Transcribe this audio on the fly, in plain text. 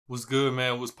What's good,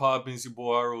 man? What's poppin'? It's your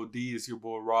boy ROD. It's your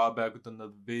boy Rob back with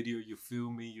another video. You feel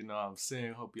me? You know what I'm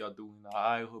saying? Hope y'all doing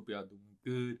alright. Hope y'all doing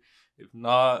good. If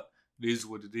not, it is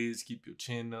what it is. Keep your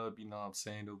chin up. You know what I'm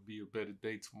saying? There'll be a better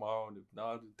day tomorrow. And if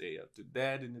not, the day after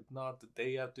that. And if not, the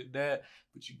day after that.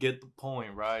 But you get the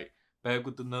point, right? Back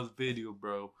with another video,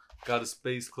 bro. Got a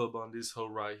space club on this hoe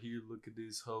right here. Look at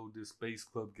this hoe. This space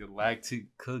club Galactic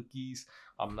cookies.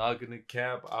 I'm not gonna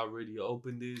cap. I already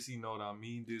opened this. You know what I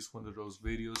mean? This one of those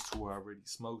videos to where I already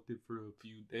smoked it for a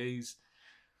few days.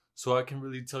 So I can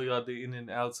really tell y'all the in and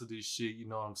outs of this shit. You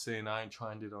know what I'm saying? I ain't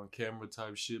trying it on camera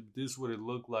type shit. But this is what it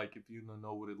looked like if you don't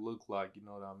know what it looked like. You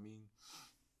know what I mean?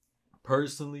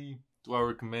 Personally, do I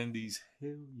recommend these?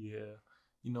 Hell yeah.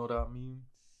 You know what I mean?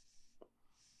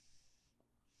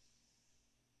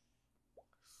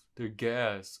 They're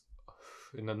gas.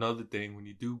 And another thing, when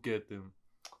you do get them,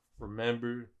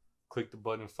 remember, click the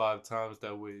button 5 times.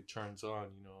 That way it turns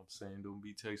on. You know what I'm saying? Don't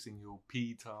be texting your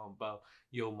P talking about,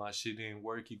 yo, my shit ain't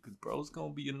working. Because bro's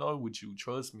going to be annoyed with you.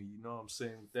 Trust me. You know what I'm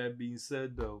saying? With that being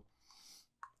said, though,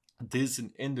 this is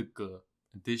an indica.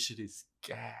 And this shit is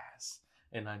gas.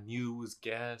 And I knew it was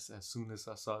gas as soon as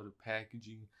I saw the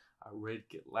packaging. I read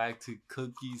Galactic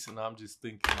cookies, and I'm just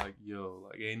thinking like, yo,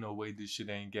 like ain't no way this shit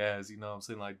ain't gas. You know what I'm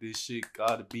saying? Like this shit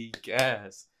gotta be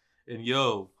gas. And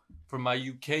yo, for my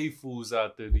UK fools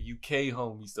out there, the UK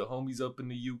homies, the homies up in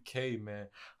the UK, man,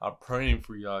 I'm praying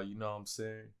for y'all. You know what I'm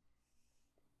saying?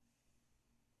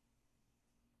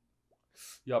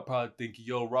 Y'all probably thinking,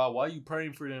 yo, Rob, why you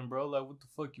praying for them, bro? Like, what the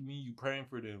fuck you mean you praying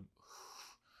for them?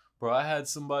 Bro, I had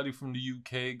somebody from the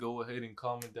UK go ahead and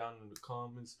comment down in the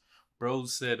comments. Bro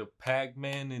said a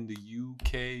Pac-Man in the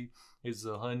UK is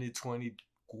 120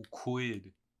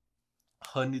 quid.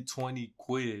 120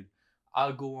 quid.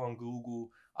 I go on Google.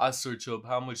 I search up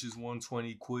how much is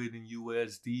 120 quid in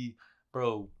USD.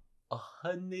 Bro,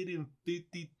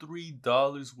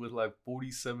 $153 with like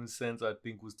 47 cents, I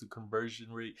think, was the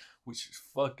conversion rate, which is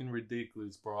fucking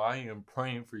ridiculous, bro. I am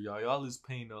praying for y'all. Y'all is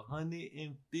paying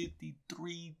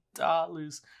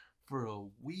 $153 for a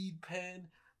weed pen.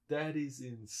 That is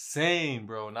insane,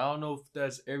 bro. And I don't know if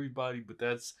that's everybody, but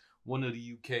that's one of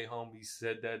the UK homies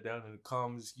said that down in the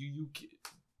comments. You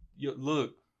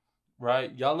look,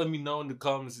 right? Y'all let me know in the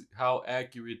comments how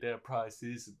accurate that price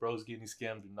is if bro's getting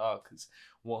scammed or not. Because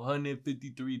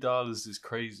 $153 is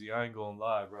crazy. I ain't gonna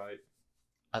lie, right?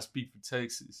 I speak for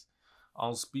Texas. I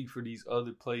don't speak for these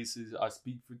other places. I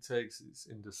speak for Texas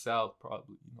in the South,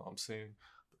 probably. You know what I'm saying?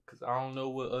 Because I don't know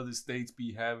what other states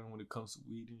be having when it comes to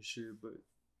weed and shit, but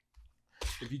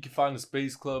if you can find a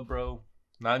space club, bro,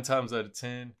 9 times out of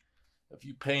 10, if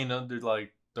you paying under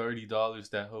like $30,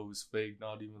 that hoe is fake.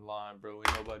 Not even lying, bro.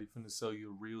 Ain't nobody finna sell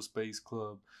you a real space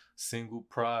club single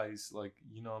price. Like,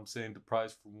 you know what I'm saying? The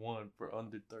price for one for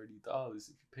under $30. If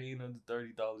you're paying under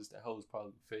 $30, that hoe is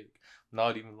probably fake.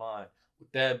 Not even lying.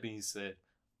 With that being said,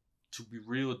 to be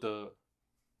real,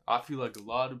 I feel like a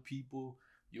lot of people,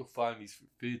 you'll find these for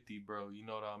 50, bro. You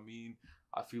know what I mean?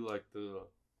 I feel like the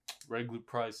regular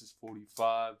price is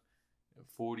 45 and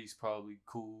 40 is probably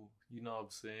cool, you know what I'm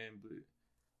saying? But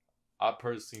I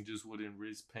personally just wouldn't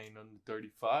risk paying under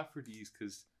 35 for these,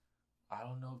 because I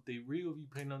don't know if they real if you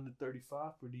paying under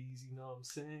 35 for these, you know what I'm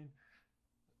saying?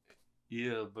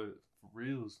 Yeah, but for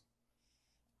reals,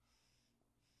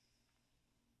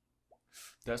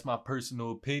 that's my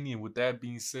personal opinion. With that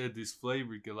being said, this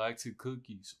flavor, Galactic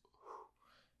cookies,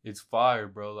 it's fire,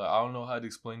 bro. Like, I don't know how to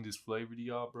explain this flavor to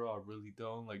y'all, bro. I really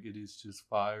don't. Like, it is just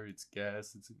fire. It's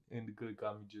gas. It's an indica. It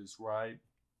got me just right.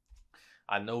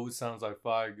 I know it sounds like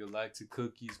fire. Galactic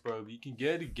cookies, bro. If you can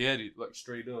get it, get it. Like,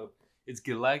 straight up. It's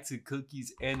Galactic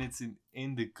cookies and it's an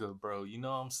indica, bro. You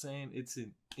know what I'm saying? It's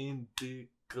an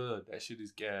indica. That shit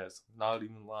is gas. I'm not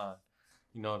even lying.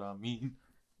 You know what I mean?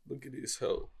 Look at this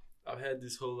hoe. I've had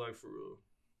this whole life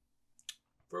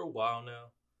for a while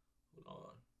now. Hold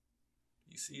on.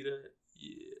 You see that?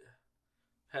 Yeah.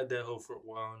 Had that hoe for a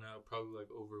while now, probably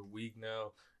like over a week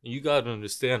now. And you gotta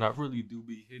understand, I really do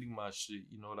be hitting my shit,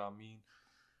 you know what I mean?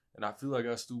 And I feel like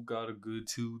I still got a good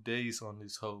 2 days on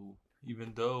this hoe.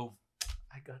 Even though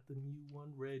I got the new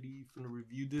one ready. Finna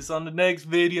review this on the next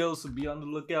video, so be on the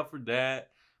lookout for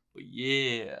that. But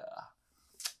yeah.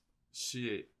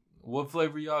 Shit. What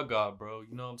flavor y'all got, bro?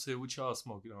 You know what I'm saying? What y'all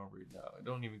smoking on right now? It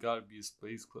don't even gotta be a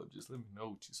space club. Just let me know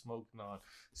what you smoking on.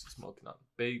 Is you smoking on the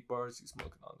bake bar? Is you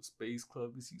smoking on the space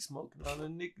club? Is you smoking on a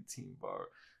nicotine bar?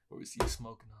 Or is you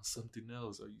smoking on something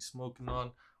else? Are you smoking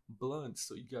on blunts?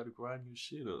 So you gotta grind your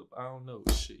shit up. I don't know.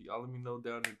 Shit. Y'all let me know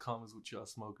down in the comments what y'all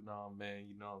smoking on, man.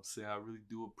 You know what I'm saying? I really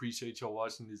do appreciate y'all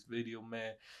watching this video,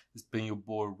 man. It's been your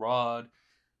boy Rod.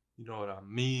 You know what I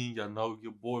mean? Y'all know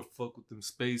your boy fuck with them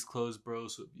Space Clubs, bro.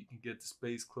 So if you can get the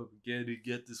Space Club, get it.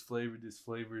 Get this flavor. This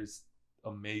flavor is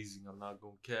amazing. I'm not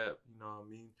gonna cap. You know what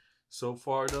I mean? So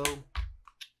far though,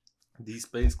 these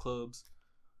Space Clubs,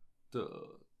 the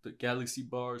Galaxy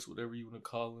bars, whatever you wanna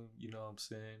call them, you know what I'm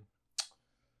saying?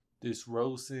 This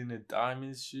roasting and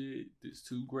diamond shit, this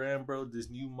 2 gram, bro, this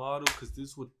new model, cause this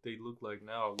is what they look like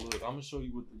now. Look, I'm gonna show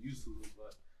you what they used to look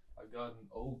like. I got an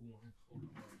old one. Hold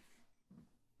on.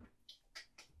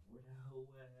 Where the hell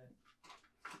at?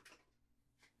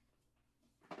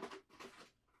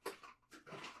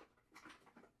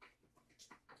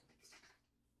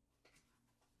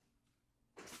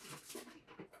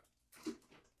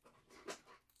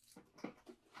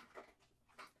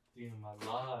 Damn, I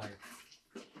lied.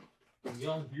 Can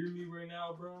y'all hear me right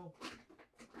now, bro?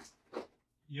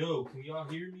 Yo, can y'all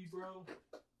hear me, bro?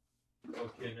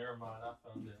 Okay, never mind. I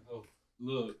found that. Oh,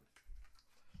 look.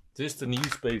 This the new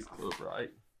Space Club,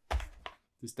 right?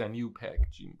 This that new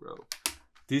packaging, bro.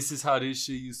 This is how this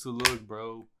shit used to look,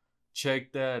 bro.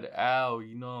 Check that out.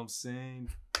 You know what I'm saying?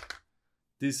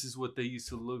 This is what they used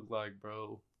to look like,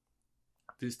 bro.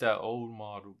 This that old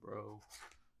model, bro.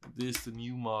 This the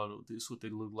new model. This what they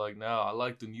look like now. I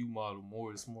like the new model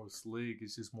more. It's more slick.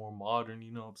 It's just more modern.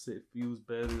 You know what I'm saying? It feels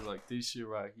better. Like this shit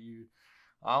right here.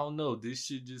 I don't know. This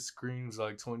shit just screams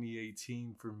like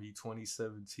 2018 for me.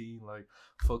 2017. Like,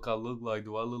 fuck I look like?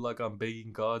 Do I look like I'm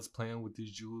begging gods playing with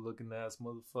this jewel looking ass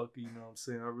motherfucker? You know what I'm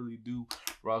saying? I really do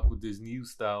rock with this new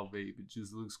style, babe. It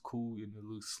just looks cool and it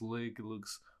looks slick. It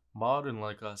looks modern,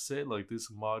 like I said, like this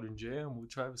a modern jam.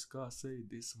 What Travis Scott said,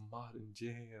 this a modern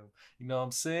jam. You know what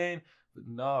I'm saying? But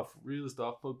nah, for real,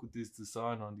 I fuck with this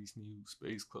design on these new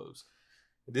Space Clubs.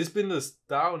 This been the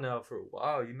style now for a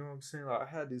while, you know what I'm saying? Like, I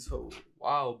had this whole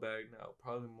while back now,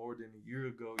 probably more than a year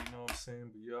ago, you know what I'm saying?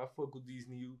 But yeah, I fuck with these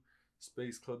new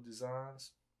Space Club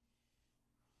designs.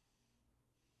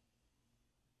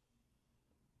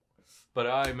 But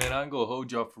alright, man, I ain't gonna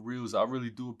hold y'all for reals. I really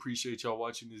do appreciate y'all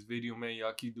watching this video, man.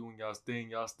 Y'all keep doing y'all's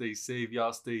thing. Y'all stay safe.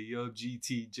 Y'all stay up.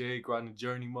 GTJ, grinding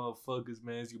journey, motherfuckers,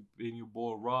 man. It's been your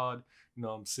boy Rod. You know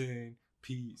what I'm saying?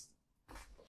 Peace.